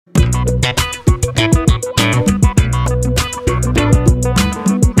Please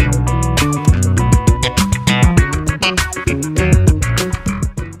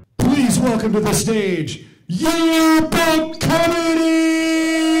welcome to the stage, Yearbook Committee!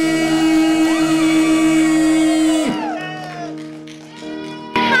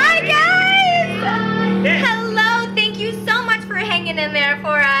 Hi guys! Hello, thank you so much for hanging in there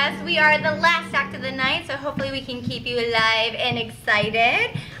for us. We are the last act of the night, so hopefully we can keep you alive and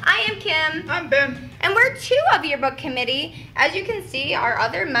excited. I am Kim. I'm Ben. And we're two of Yearbook Committee. As you can see, our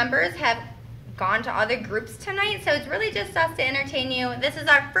other members have gone to other groups tonight, so it's really just us to entertain you. This is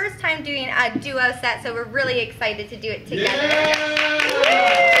our first time doing a duo set, so we're really excited to do it together.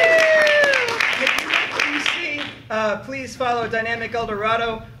 Please follow Dynamic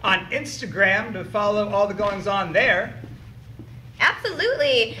Eldorado on Instagram to follow all the goings on there.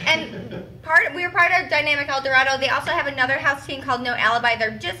 Absolutely. And we're part of Dynamic Eldorado. They also have another house team called No Alibi.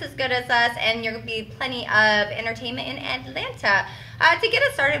 They're just as good as us, and you're going to be plenty of entertainment in Atlanta. To get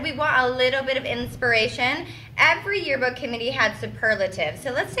us started, we want a little bit of inspiration. Every Yearbook Committee had superlatives.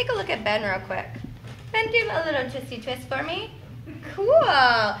 So let's take a look at Ben real quick. Ben, do a little twisty twist for me. Cool.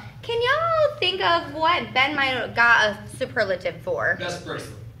 Can y'all think of what Ben might have got a superlative for? Best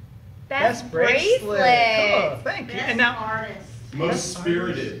bracelet. Best bracelet. Cool, thank you. Best And now, artist. Most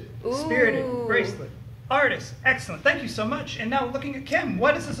spirited. Ooh. spirited bracelet. Artist, excellent. Thank you so much. And now looking at Kim,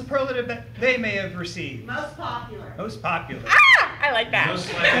 what is the superlative that they may have received? Most popular. Most popular. Ah, I like that.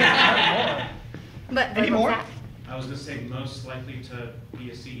 Most likely. But Any what's more? that? I was going to say most likely to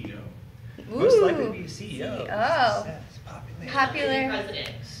be a CEO. Most likely to Ooh. be a CEO. CEO. Success, popularity. Popular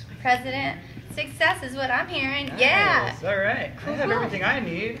President. president. Success is what I'm hearing. Yeah. Nice. All right. I have everything I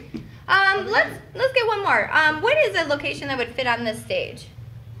need. Let's get one more. What is a location that would fit on this stage?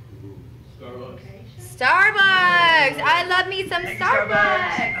 Starbucks. Starbucks. I love me some Thank you, All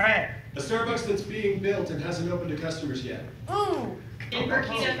Starbucks. right. A Starbucks that's being built and hasn't opened to customers yet. Ooh. In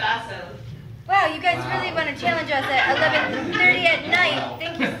Burkina Faso. Wow, you guys really want to challenge us at 11:30 at night.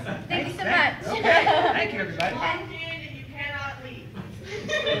 Thank you. Thank you so much. Okay. Thank you, everybody. And you cannot leave.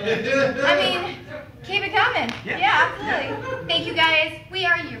 I mean, keep it coming. Yeah. Yeah, absolutely. Thank you guys. We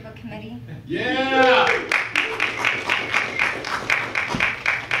are Yearbook Committee. Yeah!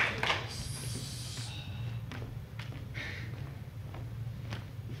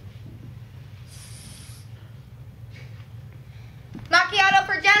 Macchiato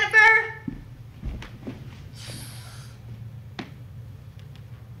for Jennifer.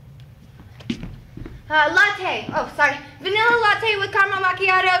 Latte. Oh, sorry. Vanilla latte with caramel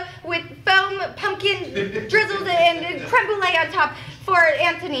macchiato with foam, pumpkin drizzled and creme brulee on top for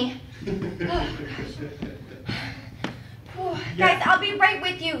Anthony. Oh, gosh. Guys, I'll be right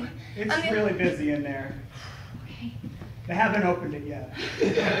with you. It's really busy in there. Okay. They haven't opened it yet.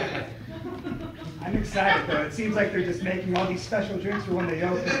 I'm excited though. It seems like they're just making all these special drinks for when they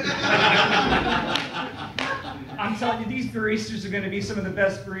open. I'm telling you, these baristas are going to be some of the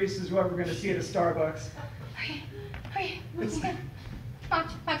best baristas we're ever going to see at a Starbucks. Okay.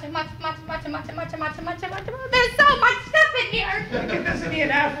 Matcha. There's so much stuff in here. You can visit me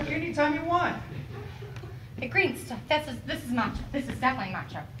in Africa anytime you want. The green stuff. This is matcha. This is definitely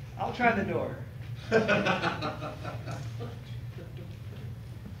matcha. I'll try the door.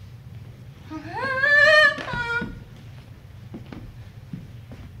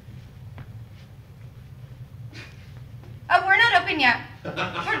 Oh, we're not open yet.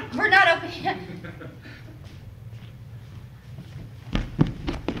 We're not open yet.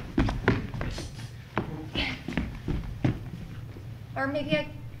 Or maybe I'm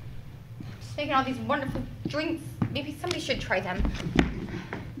just making all these wonderful drinks. Maybe somebody should try them.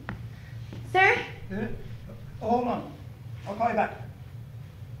 Sir? Oh, hold on. I'll call you back.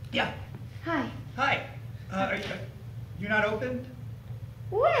 Yeah. Hi. Hi. You're not open?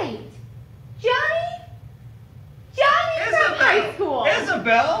 Wait. Johnny? Johnny from high school.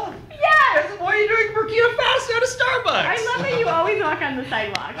 Isabel? Yes. What are you doing in Burkina Faso at a Starbucks? I love that you always walk on the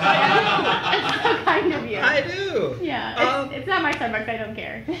sidewalk. It's so kind of you. I do. Yeah, it's not my Starbucks, I don't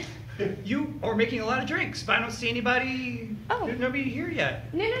care. You are making a lot of drinks, but I don't see anybody. Oh. There's nobody here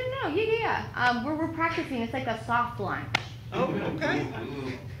yet. No. Yeah. We're practicing. It's like a soft lunch. Oh, okay.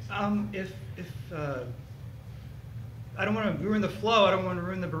 If I don't want to ruin the flow. I don't want to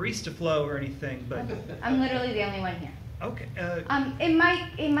ruin the barista flow or anything. But I'm literally the only one here. okay. It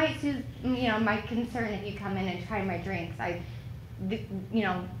might soothe, my concern if you come in and try my drinks.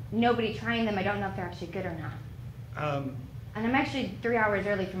 Nobody trying them. I don't know if they're actually good or not. And I'm actually 3 hours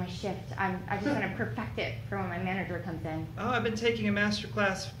early for my shift. I just want to perfect it for when my manager comes in. Oh, I've been taking a master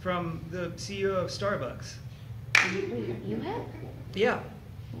class from the CEO of Starbucks. You have? Yeah.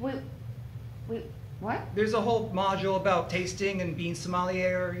 Wait, Wait, what? There's a whole module about tasting and being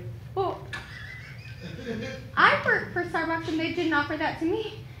sommelier. Well, I work for Starbucks and they didn't offer that to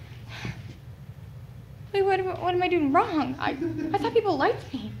me. Wait, what am I doing wrong? I thought people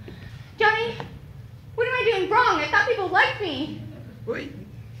liked me. Johnny, what am I doing wrong? I thought people liked me. Wait,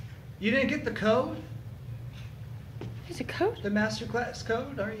 you didn't get the code? There's a code? The masterclass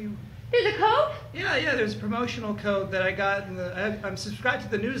code? Are you? There's a code? Yeah, there's a promotional code that I got I'm subscribed to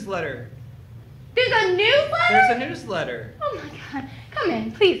the newsletter. There's a newsletter? There's a newsletter. Oh my God. Come in,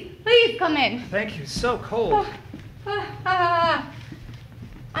 please. Please come in. Thank you, so cold. I'm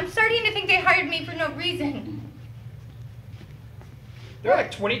starting to think they hired me for no reason. There are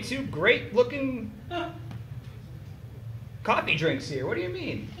like 22 great looking coffee drinks here. What do you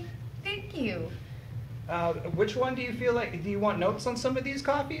mean? Thank you. Which one do you feel like, do you want notes on some of these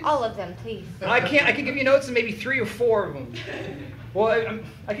coffees? All of them, please. I can give you notes on maybe 3 or 4 of them. Well,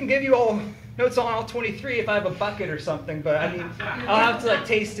 I can give you all notes on all 23 if I have a bucket or something, but I mean, I'll have to like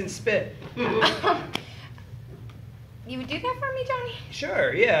taste and spit. You would do that for me, Johnny?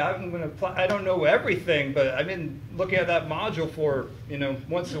 Sure, yeah, I'm gonna I don't know everything, but I've been looking at that module for,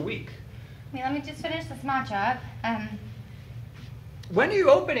 once a week. Wait, let me just finish this matcha up. When are you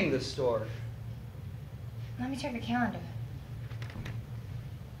opening this store? Let me check the calendar.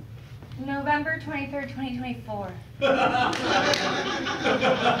 November 23rd, 2024.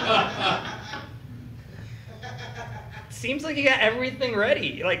 Seems like you got everything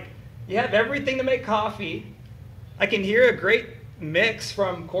ready. Like, you have everything to make coffee. I can hear a great mix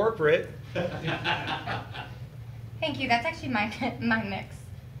from corporate. Thank you. That's actually my mix.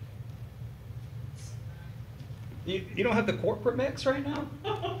 You don't have the corporate mix right now?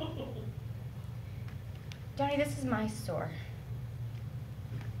 Johnny, this is my store.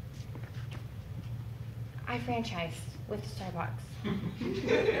 I franchised with Starbucks.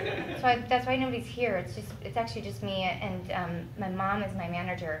 That's why nobody's here. It's actually just me, and my mom is my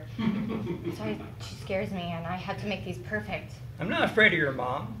manager. So she scares me, and I have to make these perfect. I'm not afraid of your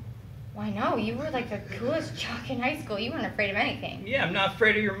mom. Why no? You were like the coolest jock in high school. You weren't afraid of anything. Yeah, I'm not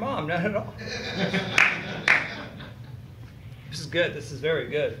afraid of your mom, not at all. This is good. This is very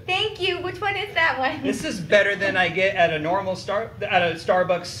good. Thank you. Which one is that one? This is better than I get at a normal at a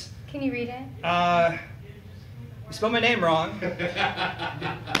Starbucks. Can you read it? You spelled my name wrong. I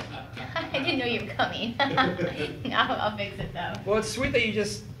didn't know you were coming. No, I'll fix it though. Well, it's sweet that you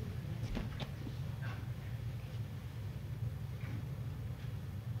just.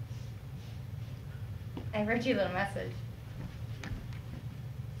 I wrote you a little message.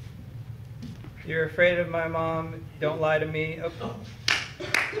 You're afraid of my mom. Don't lie to me. Oh.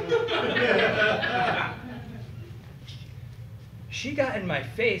 She got in my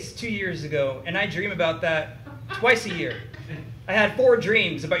face 2 years ago, and I dream about that twice a year. I had 4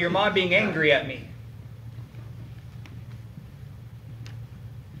 dreams about your mom being angry at me.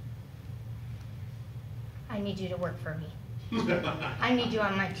 I need you to work for me. I need you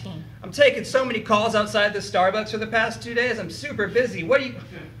on my team. I'm taking so many calls outside the Starbucks for the past 2 days. I'm super busy. What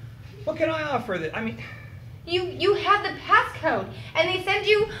can I offer? I mean, You have the passcode, and they send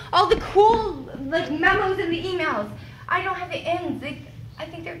you all the cool memos and the emails. I don't have the ends. I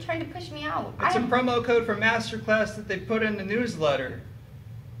think they're trying to push me out. it's a promo code for Masterclass that they put in the newsletter.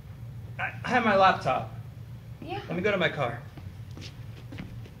 I have my laptop. Yeah. Let me go to my car.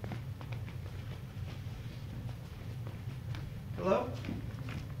 Hello?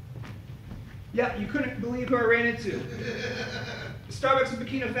 Yeah, you couldn't believe who I ran into. Starbucks in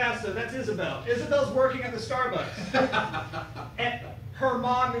Burkina Faso, that's Isabel. Isabel's working at the Starbucks. And her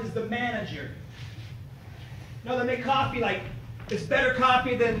mom is the manager. No, they make coffee like, it's better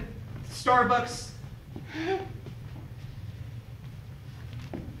coffee than Starbucks.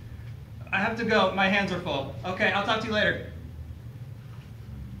 I have to go, my hands are full. Okay, I'll talk to you later.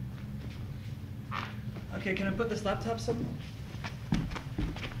 Okay, can I put this laptop somewhere?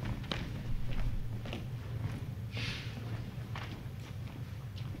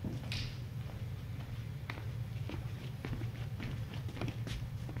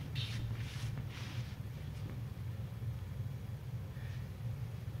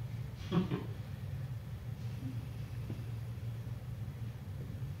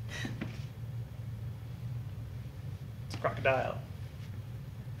 It's a crocodile.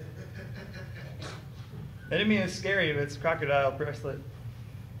 I didn't mean it's scary, but it's a crocodile bracelet.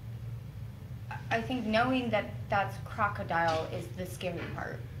 I think knowing that that's crocodile is the scary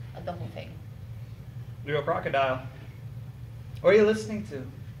part of the whole thing. Real crocodile. What are you listening to?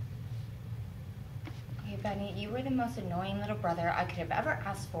 Hey, Benny, you were the most annoying little brother I could have ever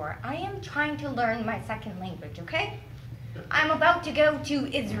asked for. I am trying to learn my second language, okay? I'm about to go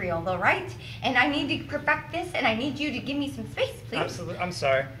to Israel, all right? And I need to perfect this, and I need you to give me some space, please. Absolutely. I'm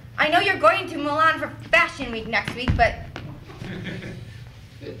sorry. I know you're going to Milan for Fashion Week next week, but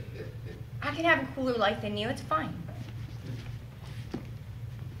I can have a cooler life than you. It's fine.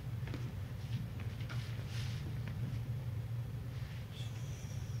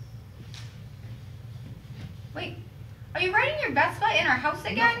 Wait, are you riding your Vespa in our house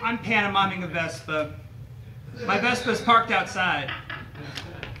again? No, I'm pantomiming a Vespa. My Vespa's parked outside.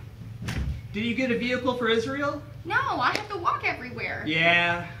 Did you get a vehicle for Israel? No, I have to walk everywhere.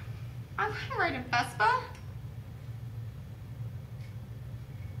 Yeah. I want to ride a Vespa.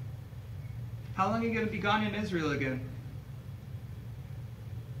 How long are you going to be gone in Israel again?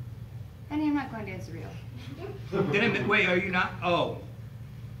 Benny, I'm not going to Israel. Wait, are you not? Oh.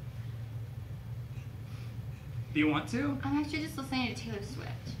 Do you want to? I'm actually just listening to Taylor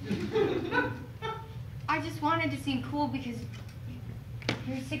Swift. I just wanted to seem cool because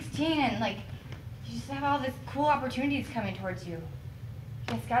you're 16 and like you just have all this cool opportunities coming towards you.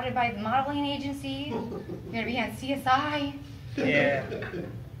 You get scouted by the modeling agency. You're gonna be on CSI. Yeah.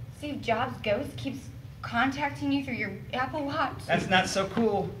 Steve Jobs' ghost keeps contacting you through your Apple Watch. That's not so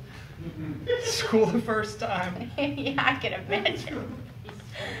cool. It's cool the first time. Yeah, I can imagine.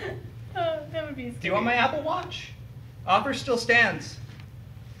 Oh, that would be scary. Do you want my Apple Watch? Offer still stands.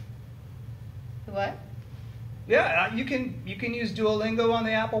 What? Yeah, you can use Duolingo on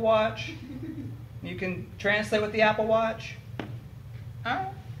the Apple Watch. You can translate with the Apple Watch. Oh,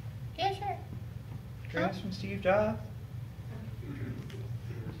 yeah, sure. Dreams from Steve Jobs.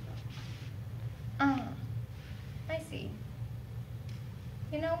 I see.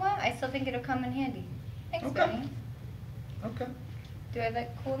 You know what? I still think it'll come in handy. Thanks, Okay. Benny. Okay. Do I look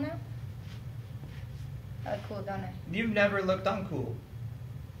cool now? I look cool, don't I? You've never looked uncool.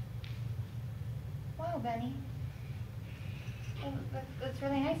 Wow, Benny. Well, that's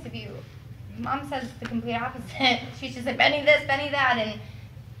really nice of you. Mom says the complete opposite. She's just like, Benny this, Benny that, and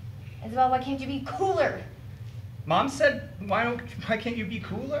Isabel, why can't you be cooler? Mom said, why can't you be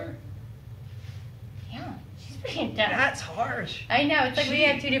cooler? Yeah, she's pretty intense. That's harsh. I know, it's like we Gee.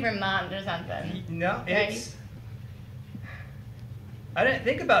 have two different moms or something. No, it's. I didn't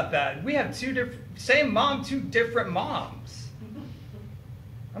think about that. We have same mom, two different moms.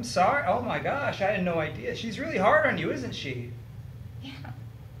 I'm sorry. Oh my gosh, I had no idea. She's really hard on you, isn't she? Yeah.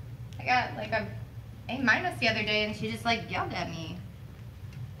 I got like a A- the other day and she just like yelled at me.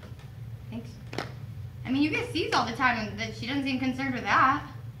 Thanks. I mean, you get C's all the time and that she doesn't seem concerned with that.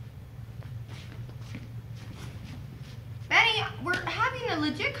 Benny, we're having a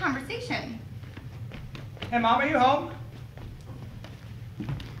legit conversation. Hey, Mom, are you home?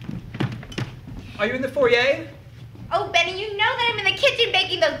 Are you in the foyer? Oh, Benny, you know that I'm in the kitchen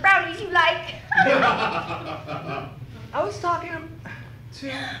baking those brownies you like. I was talking to...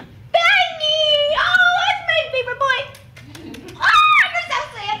 Benny! Oh, that's my favorite boy. Oh, you're so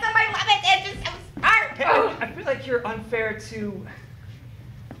handsome. I love it. It's just so smart. Hey, I feel like you're unfair to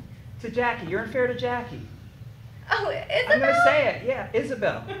Jackie. You're unfair to Jackie. Oh, Isabel? I'm going to say it. Yeah,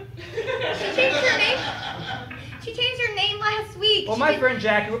 Isabel. She changed her name. She changed her name last week. Well, She my did- friend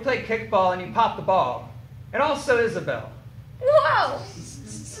Jackie, we played kickball and you popped the ball. And also Isabel. Whoa.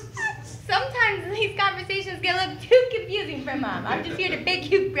 Sometimes these conversations get a little too confusing for Mom. I'm just here to bake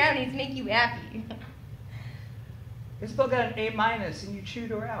you brownies, make you happy. Isabel got an A- and you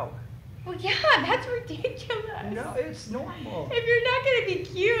chewed her out. Well, yeah, that's ridiculous. No, it's normal. If you're not going to be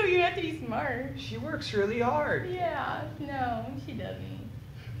cute, you have to be smart. She works really hard. Yeah, no, she doesn't.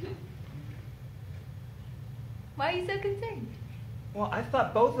 Why are you so concerned? Well, I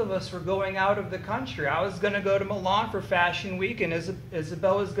thought both of us were going out of the country. I was going to go to Milan for Fashion Week, and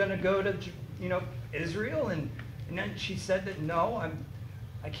Isabel was going to go to, Israel, and then she said that no,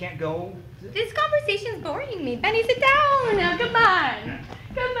 I can't go. This conversation's boring me. Benny, sit down. Now, come on.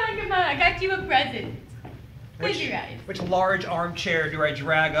 Come on. I got you a present. Close your eyes. Which large armchair do I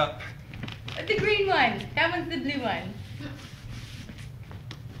drag up? The green one. That one's the blue one.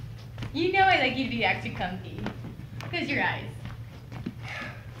 You know I like you to be extra comfy. Close your eyes.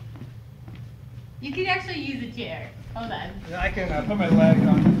 You can actually use a chair. Hold on. I can put my leg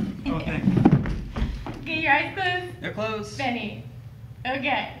on. Oh, thank you. Get your eyes closed. They're closed. Benny.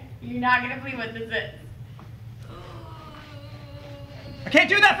 Okay. You're not going to believe what this is. I can't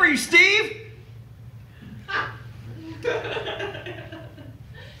do that for you, Steve!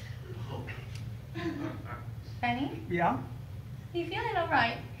 Benny, Yeah? you feeling all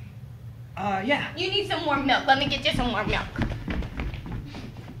right? Yeah. You need some more milk. Let me get you some more milk.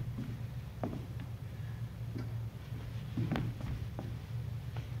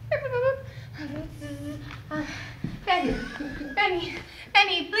 Benny,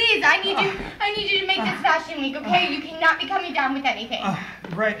 Please, I need you to make this fashion week, okay? You cannot be coming down with anything.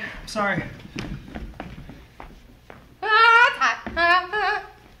 Right, sorry.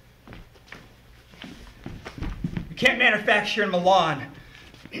 You can't manufacture in Milan.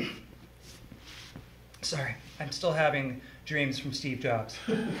 Sorry, I'm still having dreams from Steve Jobs.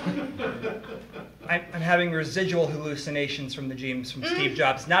 I'm having residual hallucinations from the dreams from Steve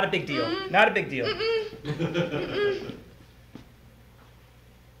Jobs. Not a big deal. Not a big deal.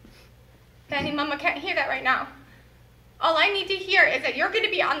 Daddy, Mama can't hear that right now. All I need to hear is that you're going to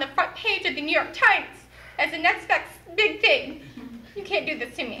be on the front page of the New York Times as the next big thing. You can't do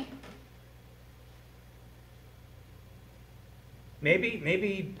this to me. Maybe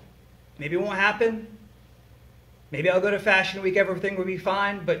it won't happen. Maybe I'll go to Fashion Week, everything will be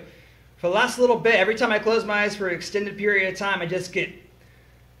fine, but for the last little bit, every time I close my eyes for an extended period of time, I just get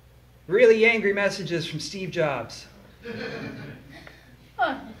really angry messages from Steve Jobs.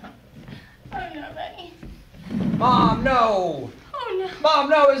 Oh no, Benny. Mom, no! Oh no. Mom,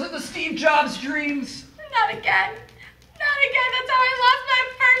 no, is it the Steve Jobs dreams? Not again. Not again. That's how I lost my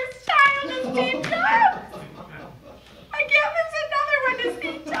first child to Steve Jobs. I can't miss another one to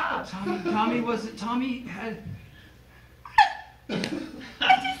Steve Jobs. Tommy had... I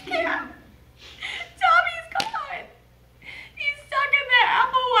just can't. Tommy's gone. He's stuck in that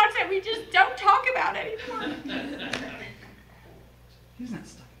Apple Watch that we just don't talk about anymore. He's not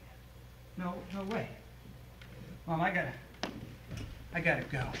stuck in it. No way. Mom, I gotta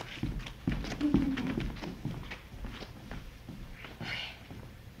go.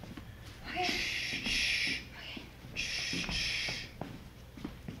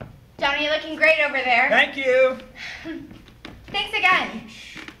 Johnny, you're looking great over there. Thank you. Thanks again.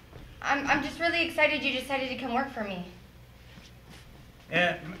 I'm just really excited you decided to come work for me.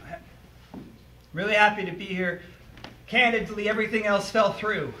 Yeah, really happy to be here. Candidly, everything else fell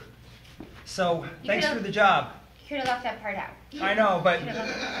through. So, thanks for the job. You could have left that part out. I know, but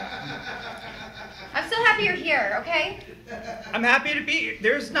I'm still happy you're here, okay? I'm happy to be here.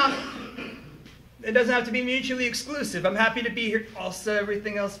 It doesn't have to be mutually exclusive. I'm happy to be here. Also,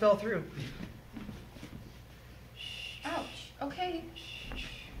 everything else fell through. Ouch. Okay.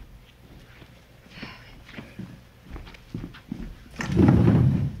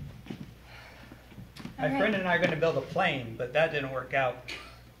 My friend and I are going to build a plane, but that didn't work out.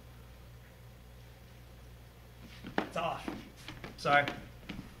 It's off. Sorry.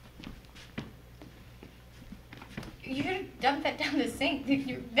 You're gonna dump that down the sink.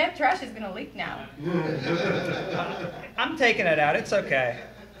 That trash is gonna leak now. I'm taking it out. It's okay.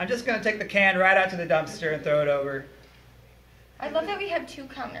 I'm just going to take the can right out to the dumpster and throw it over. I love that we have 2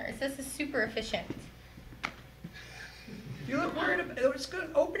 counters. This is super efficient. You look worried about it. It's good.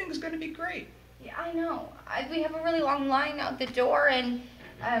 Opening is going to be great. Yeah, I know. We have a really long line out the door, and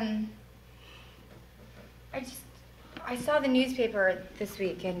I saw the newspaper this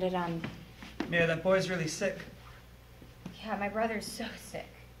week, and it Yeah, that boy's really sick. yeah, my brother's so sick,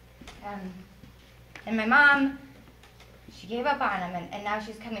 and my mom, she gave up on him, and now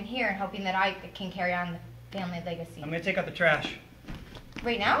she's coming here and hoping that I can carry on the family legacy. I'm going to take out the trash.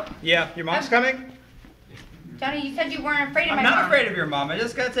 Right now? Yeah, your mom's coming? Johnny, you said you weren't afraid of my I'm mom. not afraid of your mom. I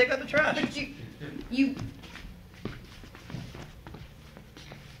just got to take out the trash. But you.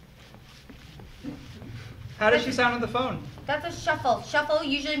 How does she sound on the phone? That's a shuffle. Shuffle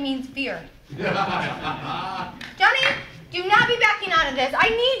usually means fear. Johnny, do not be backing out of this. I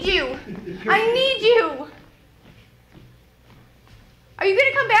need you. I need you. Are you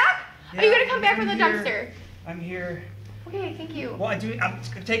gonna come back? Are you gonna come back from the dumpster? I'm here. Okay, thank you. Well, I'm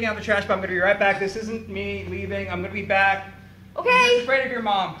taking out the trash, but I'm going to be right back. This isn't me leaving. I'm going to be back. Okay. I'm afraid of your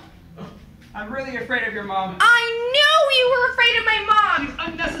mom. I'm really afraid of your mom. I knew you were afraid of my mom. She's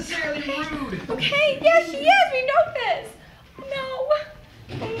unnecessarily rude. Okay, yeah, she is. We know this. No.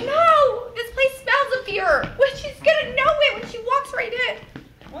 No. This place smells of fear. Well, she's gonna know it when she walks right in.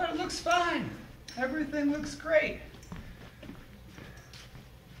 Well, it looks fine. Everything looks great.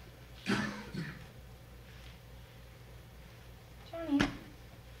 Johnny,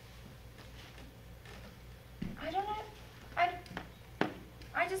 I don't know.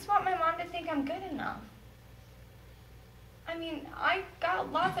 I just want my mom to think I'm good enough. I mean, I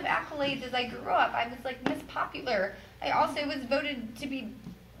got lots of accolades as I grew up. I was like Miss Popular. I also was voted to be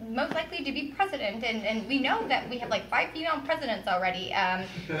most likely to be president, and we know that we have like 5 female presidents already.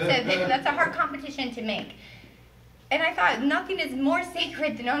 So that's a hard competition to make. And I thought nothing is more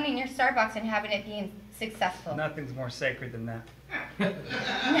sacred than owning your Starbucks and having it being successful. Nothing's more sacred than that.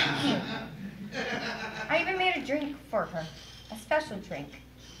 Nothing. I even made a drink for her, a special drink.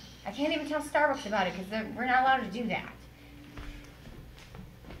 I can't even tell Starbucks about it because we're not allowed to do that.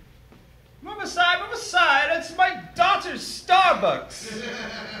 step aside. It's my daughter's Starbucks.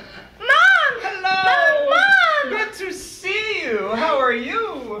 Mom! Hello. Mom! Good to see you. How are you?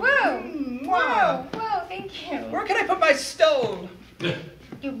 Whoa! Mwah. Whoa! Thank you. Where can I put my stole?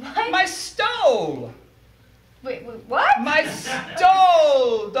 You what? My stole. Wait, what? My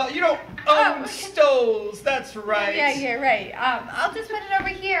stole. You don't own Oh. stoles. That's right. Yeah, you're right. I'll just put it over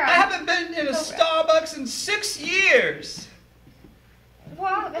here. I haven't been in a Starbucks in 6 years.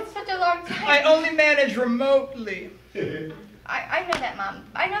 Wow, that's such a long time. I only manage remotely. I know that, Mom.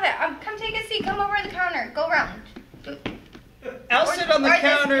 I know that. Come take a seat. Come over to the counter. Go around. I'll Or- sit on the or this-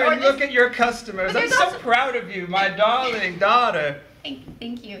 counter or and this- look at your customers. But I'm there's so also- proud of you, my darling daughter.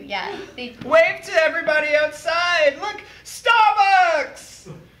 Thank you. Yeah. Thank you. Wave to everybody outside. Look,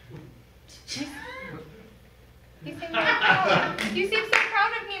 Starbucks! You seem so proud. You seem so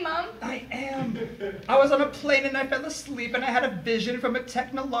proud of me, Mom. I am. I was on a plane and I fell asleep and I had a vision from a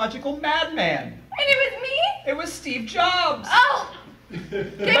technological madman. And it was me? It was Steve Jobs. Oh!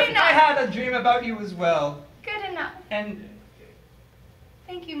 Good But I enough. had a dream about you as well. Good enough. And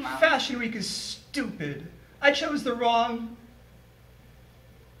Thank you, Mom. Fashion Week is stupid. I chose the wrong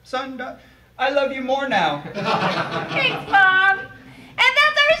son. I love you more now. Thanks, Mom. And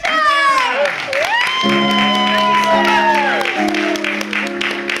that's our show! Woo!